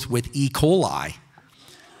them both with E. coli.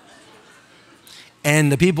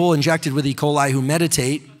 And the people injected with E. coli who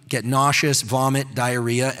meditate get nauseous, vomit,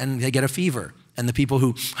 diarrhea, and they get a fever. And the people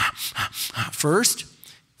who first,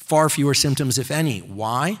 far fewer symptoms, if any.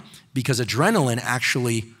 Why? Because adrenaline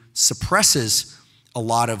actually suppresses a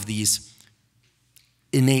lot of these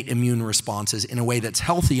innate immune responses in a way that's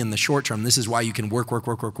healthy in the short term. This is why you can work,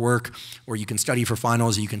 or you can study for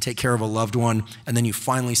finals, or you can take care of a loved one, and then you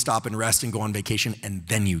finally stop and rest and go on vacation, and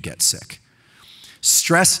then you get sick.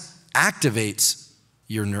 Stress activates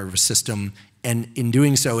your nervous system, and in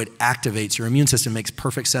doing so, it activates your immune system. It makes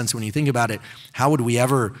perfect sense when you think about it. How would we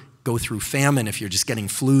ever go through famine if you're just getting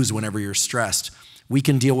flus whenever you're stressed? We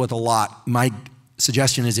can deal with a lot. My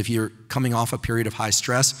suggestion is, if you're coming off a period of high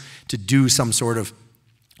stress, to do some sort of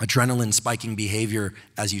adrenaline spiking behavior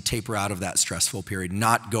as you taper out of that stressful period,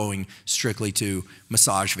 not going strictly to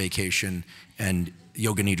massage vacation and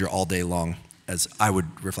yoga nidra all day long, as I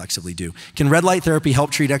would reflexively do. Can red light therapy help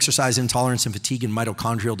treat exercise intolerance and fatigue and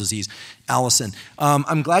mitochondrial disease? Allison,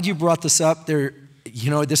 I'm glad you brought this up.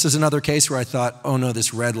 This is another case where I thought, oh no,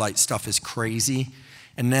 this red light stuff is crazy.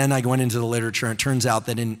 And then I went into the literature, and it turns out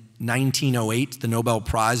that in 1908, the Nobel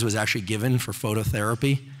Prize was actually given for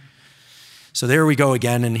phototherapy. So there we go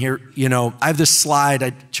again, and here, I have this slide. I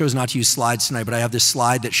chose not to use slides tonight, but I have this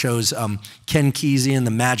slide that shows Ken Kesey and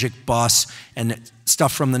the Magic Bus and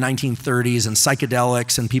stuff from the 1930s and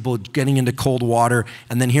psychedelics and people getting into cold water.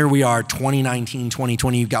 And then here we are, 2019,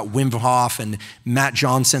 2020, you've got Wim Hof and Matt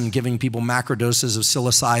Johnson giving people macrodoses of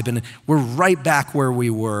psilocybin. We're right back where we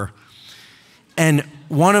were. And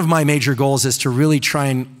one of my major goals is to really try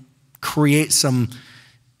and create some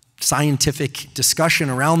scientific discussion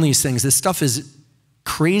around these things. This stuff is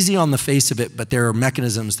crazy on the face of it, but there are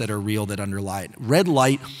mechanisms that are real that underlie it. Red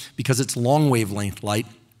light, because it's long wavelength light,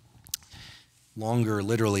 longer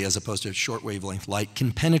literally as opposed to short wavelength light,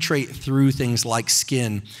 can penetrate through things like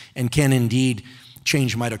skin and can indeed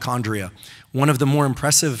change mitochondria. One of the more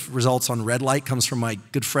impressive results on red light comes from my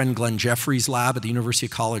good friend Glenn Jeffrey's lab at the University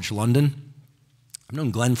College London. I've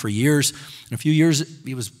known Glenn for years. In a few years,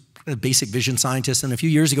 he was a basic vision scientist, and a few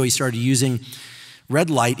years ago he started using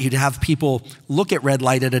red light. He'd have people look at red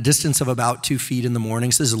light at a distance of about 2 feet in the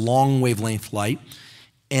morning. So this is long wavelength light.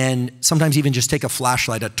 And sometimes even just take a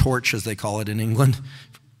flashlight, a torch as they call it in England,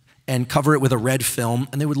 and cover it with a red film.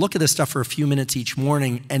 And they would look at this stuff for a few minutes each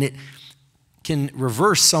morning, and it can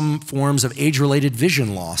reverse some forms of age-related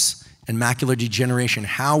vision loss and macular degeneration.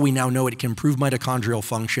 How we now know it can improve mitochondrial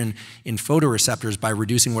function in photoreceptors by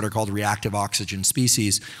reducing what are called reactive oxygen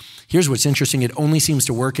species. Here's what's interesting. It only seems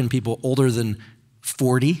to work in people older than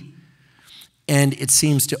 40. And it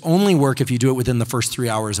seems to only work if you do it within the first 3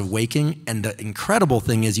 hours of waking. And the incredible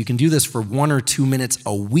thing is you can do this for 1 or 2 minutes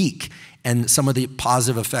a week. And some of the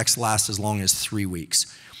positive effects last as long as 3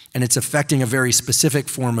 weeks. And it's affecting a very specific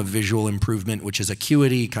form of visual improvement, which is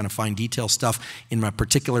acuity, kind of fine detail stuff in my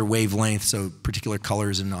particular wavelength, so particular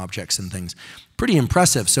colors and objects and things. Pretty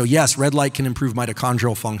impressive. So yes, red light can improve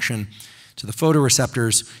mitochondrial function to the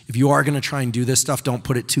photoreceptors. If you are going to try and do this stuff, don't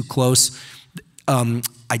put it too close.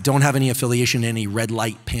 I don't have any affiliation to any red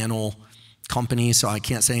light panel company, so I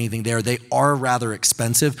can't say anything there. They are rather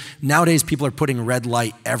expensive. Nowadays, people are putting red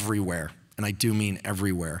light everywhere, and I do mean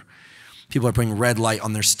everywhere. People are putting red light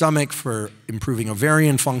on their stomach for improving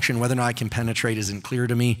ovarian function. Whether or not I can penetrate isn't clear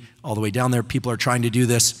to me all the way down there. People are trying to do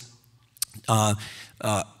this. I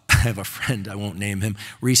have a friend, I won't name him,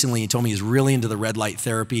 recently he told me he's really into the red light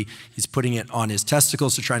therapy. He's putting it on his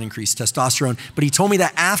testicles to try and increase testosterone. But he told me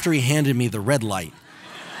that after he handed me the red light.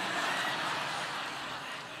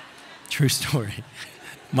 True story.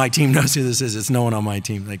 My team knows who this is. It's no one on my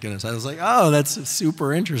team, thank goodness. I was like, oh, that's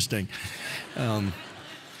super interesting. I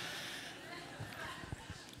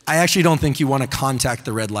actually don't think you want to contact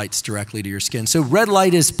the red lights directly to your skin. So red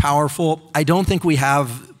light is powerful. I don't think we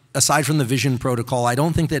have, aside from the vision protocol, I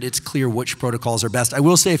don't think that it's clear which protocols are best. I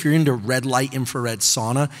will say if you're into red light infrared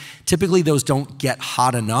sauna, typically those don't get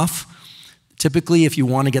hot enough. Typically, if you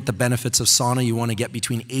want to get the benefits of sauna, you want to get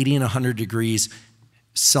between 80 and 100 degrees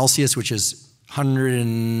Celsius, which is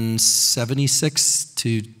 176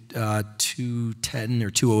 to 210 or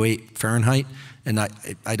 208 Fahrenheit. And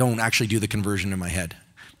I don't actually do the conversion in my head.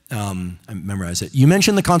 I memorize it. You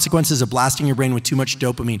mentioned the consequences of blasting your brain with too much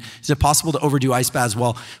dopamine. Is it possible to overdo ice baths?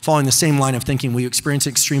 Well, following the same line of thinking, we experience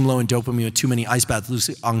extreme low in dopamine with too many ice baths.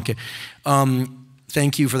 Lucy Anke.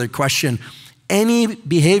 Thank you for the question. Any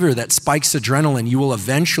behavior that spikes adrenaline, you will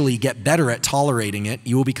eventually get better at tolerating it.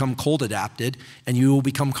 You will become cold adapted, and you will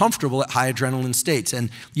become comfortable at high adrenaline states. And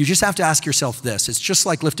you just have to ask yourself this. It's just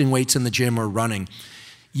like lifting weights in the gym or running.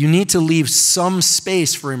 You need to leave some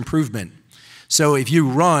space for improvement. So if you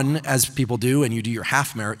run, as people do, and you do your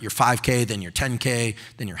half marathon, your 5K, then your 10K,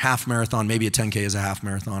 then your half marathon, maybe a 10K is a half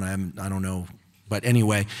marathon, I don't know. But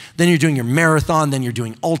anyway, then you're doing your marathon, then you're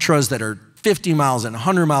doing ultras that are 50 miles and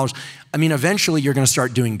 100 miles. I mean, eventually you're going to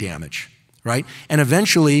start doing damage, right? And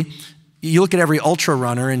eventually, you look at every ultra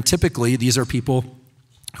runner, and typically these are people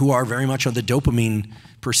who are very much on the dopamine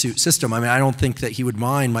pursuit system. I mean, I don't think that he would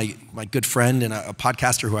mind. My good friend and a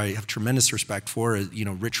podcaster who I have tremendous respect for,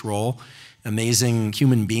 Rich Roll, amazing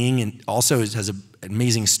human being, and also has an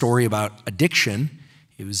amazing story about addiction.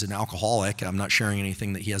 He was an alcoholic. I'm not sharing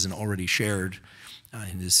anything that he hasn't already shared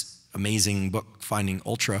in his amazing book, Finding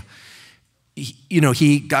Ultra.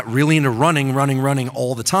 He got really into running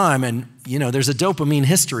all the time, and there's a dopamine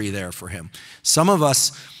history there for him. Some of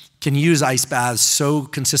us can use ice baths so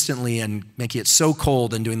consistently and making it so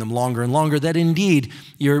cold and doing them longer and longer that indeed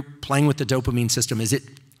you're playing with the dopamine system. Is it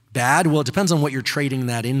bad? Well, it depends on what you're trading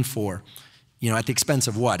that in for. At the expense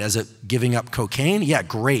of what? As it giving up cocaine? Yeah,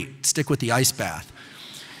 great. Stick with the ice bath.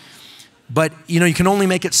 But, you can only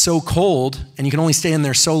make it so cold, and you can only stay in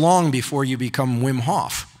there so long before you become Wim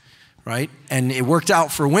Hof, right? And it worked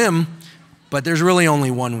out for Wim, but there's really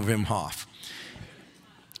only one Wim Hof.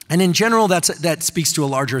 And in general, that speaks to a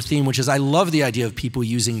larger theme, which is I love the idea of people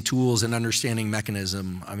using tools and understanding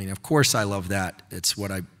mechanism. I mean, of course I love that. It's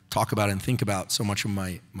what I talk about and think about so much of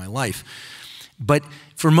my life. But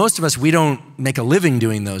for most of us, we don't make a living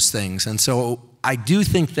doing those things. And so I do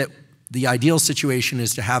think that the ideal situation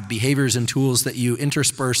is to have behaviors and tools that you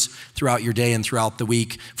intersperse throughout your day and throughout the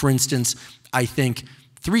week. For instance, I think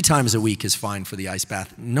 3 times a week is fine for the ice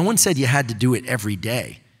bath. No one said you had to do it every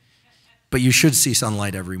day, but you should see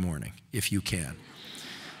sunlight every morning if you can.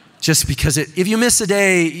 Just because if you miss a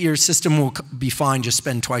day, your system will be fine. Just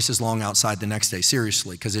spend twice as long outside the next day,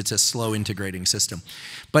 seriously, because it's a slow integrating system.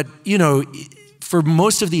 But, for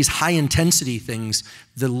most of these high intensity things,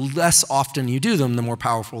 the less often you do them, the more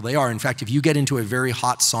powerful they are. In fact, if you get into a very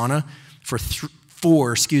hot sauna for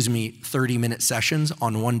 4 30-minute sessions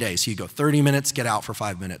on one day, so you go 30 minutes, get out for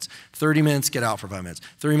 5 minutes, 30 minutes, get out for 5 minutes,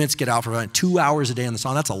 30 minutes, get out for 5 minutes, 2 hours a day in the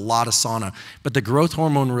sauna, that's a lot of sauna. But the growth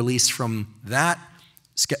hormone release from that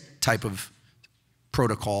type of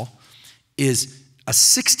protocol is a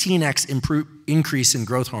 16x increase in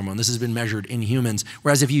growth hormone. This has been measured in humans.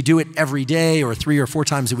 Whereas if you do it every day or 3 or 4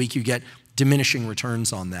 times a week, you get diminishing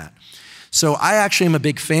returns on that. So I actually am a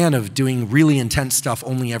big fan of doing really intense stuff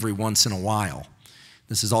only every once in a while.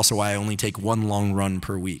 This is also why I only take 1 long run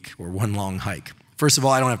per week or 1 long hike. First of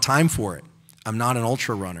all, I don't have time for it. I'm not an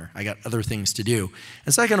ultra runner. I got other things to do.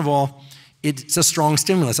 And second of all, it's a strong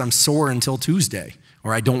stimulus. I'm sore until Tuesday,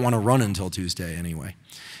 or I don't want to run until Tuesday anyway.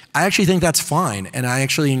 I actually think that's fine, and I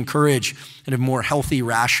actually encourage kind of more healthy,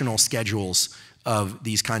 rational schedules of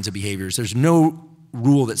these kinds of behaviors. There's no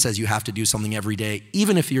rule that says you have to do something every day,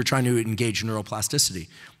 even if you're trying to engage neuroplasticity.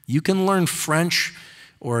 You can learn French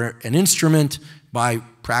or an instrument by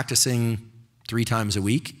practicing 3 times a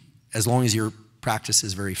week, as long as your practice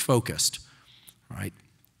is very focused, right?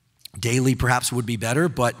 Daily perhaps would be better,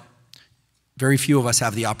 but very few of us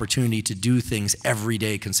have the opportunity to do things every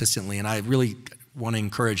day consistently, and I really want to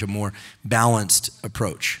encourage a more balanced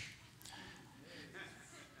approach.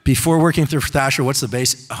 Before working through Thrasher, what's the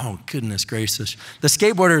base? Oh, goodness gracious. The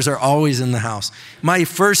skateboarders are always in the house. My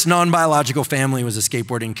first non-biological family was a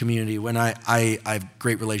skateboarding community when I have a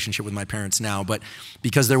great relationship with my parents now, but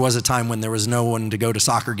because there was a time when there was no one to go to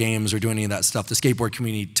soccer games or do any of that stuff, the skateboard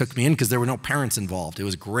community took me in because there were no parents involved. It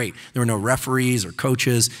was great. There were no referees or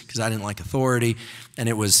coaches because I didn't like authority, and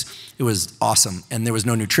it was awesome. And there was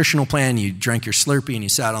no nutritional plan. You drank your Slurpee and you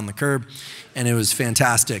sat on the curb, and it was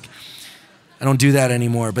fantastic. I don't do that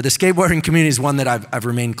anymore, but the skateboarding community is one that I've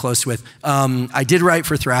remained close with. I did write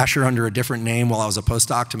for Thrasher under a different name while I was a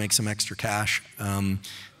postdoc to make some extra cash.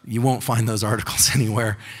 You won't find those articles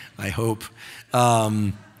anywhere, I hope.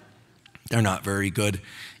 They're not very good.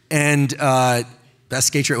 And Best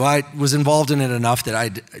Skate Trick, well, I was involved in it enough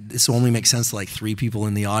that this only makes sense to like 3 people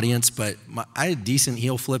in the audience, but I had a decent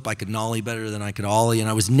heel flip. I could nollie better than I could ollie, and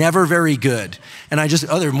I was never very good. And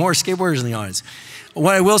there are more skateboarders in the audience.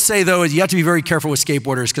 What I will say, though, is you have to be very careful with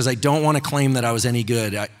skateboarders because I don't want to claim that I was any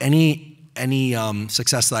good. Any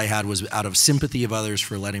success that I had was out of sympathy of others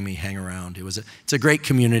for letting me hang around. It's a great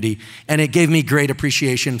community, and it gave me great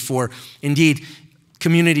appreciation for, indeed,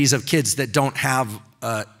 communities of kids that don't have,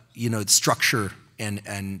 structure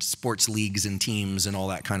and sports leagues and teams and all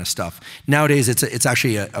that kind of stuff. Nowadays, it's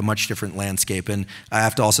actually a much different landscape, and I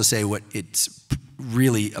have to also say it's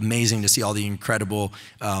really amazing to see all the incredible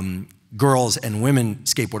girls and women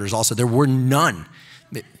skateboarders also. There were none.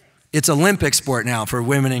 It's Olympic sport now for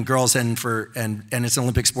women and girls, and it's an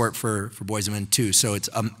Olympic sport for boys and men too. So it's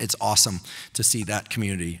awesome to see that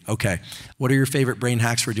community. Okay, what are your favorite brain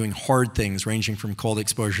hacks for doing hard things, ranging from cold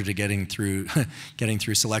exposure to getting through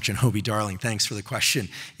selection? Hobie darling, thanks for the question.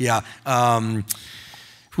 Yeah,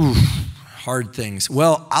 hard things.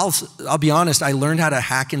 Well, I'll be honest. I learned how to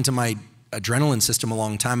hack into my adrenaline system a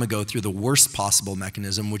long time ago through the worst possible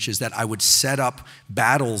mechanism, which is that I would set up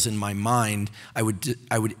battles in my mind. I would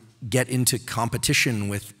get into competition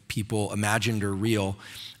with people, imagined or real,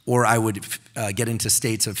 or I would get into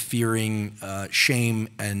states of fearing shame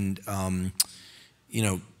and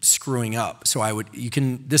screwing up. So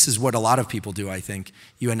this is what a lot of people do, I think.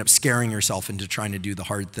 You end up scaring yourself into trying to do the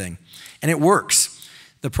hard thing. And it works.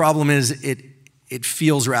 The problem is it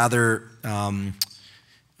feels rather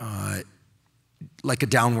like a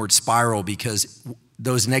downward spiral because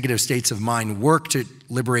those negative states of mind work to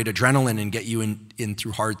liberate adrenaline and get you in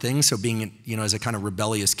through hard things. So being, as a kind of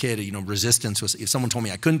rebellious kid, resistance was, if someone told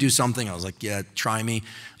me I couldn't do something, I was like, yeah, try me,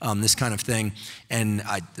 this kind of thing. And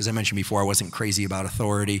as I mentioned before, I wasn't crazy about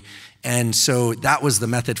authority. And so that was the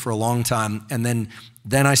method for a long time. And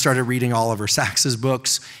then I started reading Oliver Sacks's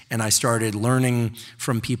books, and I started learning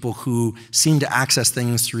from people who seem to access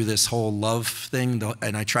things through this whole love thing.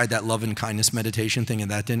 And I tried that love and kindness meditation thing, and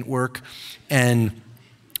that didn't work. And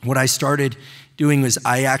what I started doing was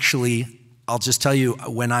I'll just tell you,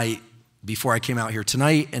 before I came out here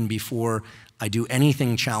tonight and before I do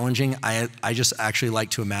anything challenging, I just actually like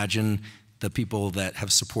to imagine the people that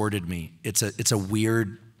have supported me. It's a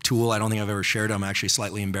weird tool. I don't think I've ever shared it. I'm actually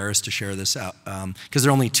slightly embarrassed to share this out because there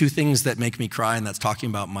are only 2 things that make me cry, and that's talking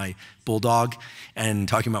about my bulldog and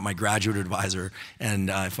talking about my graduate advisor. And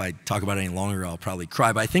if I talk about it any longer, I'll probably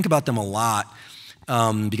cry. But I think about them a lot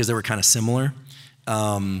because they were kind of similar.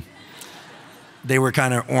 They were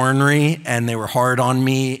kind of ornery, and they were hard on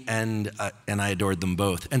me, and I adored them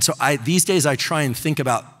both. And so these days I try and think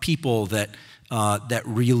about people that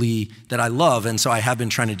I love, and so I have been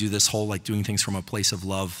trying to do this whole like doing things from a place of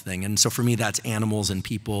love thing. And so for me, that's animals and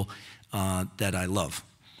people that I love.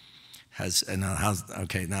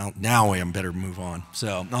 Okay, now I better move on.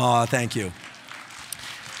 So, thank you.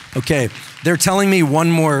 Okay, they're telling me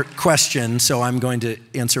one more question, so I'm going to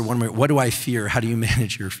answer one more. What do I fear? How do you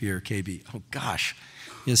manage your fear, KB? Oh gosh,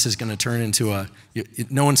 this is going to turn into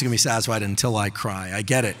no one's going to be satisfied until I cry. I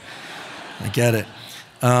get it.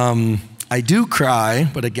 I do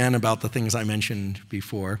cry, but again, about the things I mentioned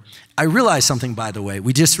before. I realized something, by the way.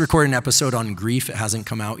 We just recorded an episode on grief. It hasn't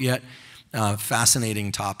come out yet.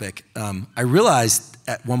 Fascinating topic. I realized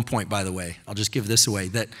at one point, by the way, I'll just give this away,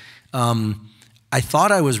 that I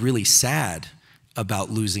thought I was really sad about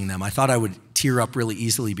losing them. I thought I would tear up really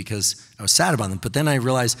easily because I was sad about them. But then I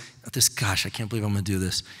realized, gosh, I can't believe I'm going to do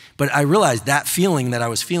this. But I realized that feeling that I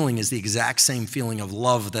was feeling is the exact same feeling of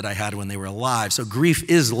love that I had when they were alive. So grief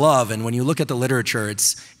is love. And when you look at the literature,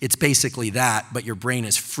 it's basically that. But your brain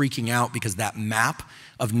is freaking out because that map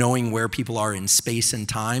of knowing where people are in space and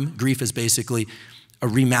time, grief is basically a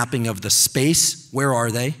remapping of the space, where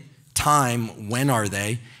are they? Time, when are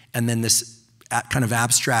they? And then this kind of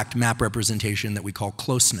abstract map representation that we call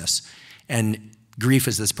closeness. And grief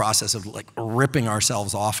is this process of like ripping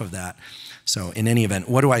ourselves off of that. So in any event,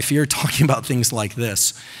 what do I fear? Talking about things like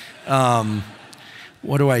this.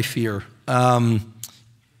 What do I fear?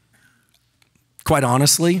 Quite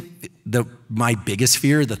honestly, my biggest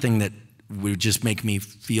fear, the thing that would just make me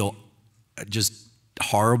feel just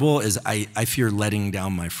horrible, is I fear letting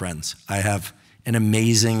down my friends. I have an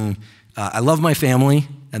amazing, I love my family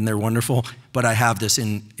and they're wonderful, but I have this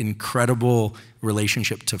incredible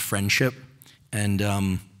relationship to friendship, and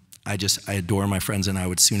I adore my friends, and I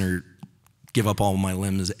would sooner give up all my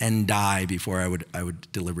limbs and die before I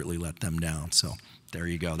would deliberately let them down. So there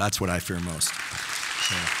you go. That's what I fear most.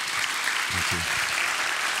 So, thank you.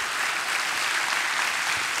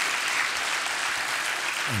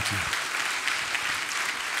 Thank you.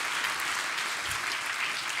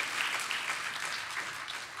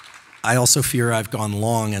 I also fear I've gone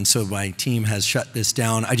long, and so my team has shut this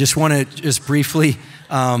down. I just want to just briefly,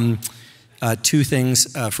 two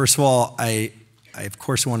things. First of all, I of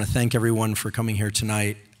course want to thank everyone for coming here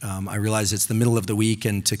tonight. I realize it's the middle of the week,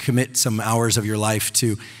 and to commit some hours of your life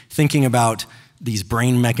to thinking about these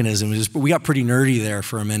brain mechanisms, but we got pretty nerdy there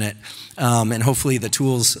for a minute, and hopefully the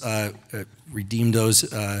tools redeem those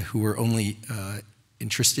who were only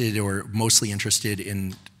interested or mostly interested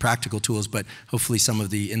in practical tools, but hopefully some of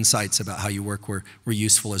the insights about how you work were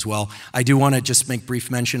useful as well. I do want to just make brief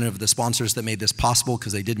mention of the sponsors that made this possible,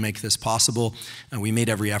 because they did make this possible. We made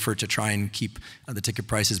every effort to try and keep the ticket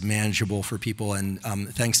prices manageable for people, and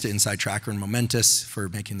thanks to InsideTracker and Momentous for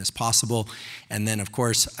making this possible. And then, of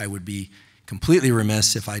course, I would be completely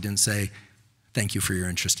remiss if I didn't say thank you for your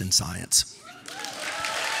interest in science.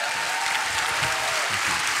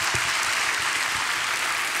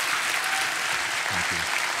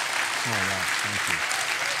 Oh, wow. Thank you.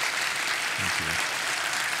 Thank you.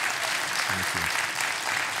 Thank you.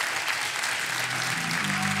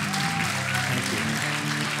 Thank you.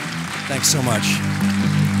 Thanks so much.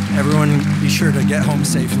 Everyone, be sure to get home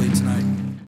safely tonight.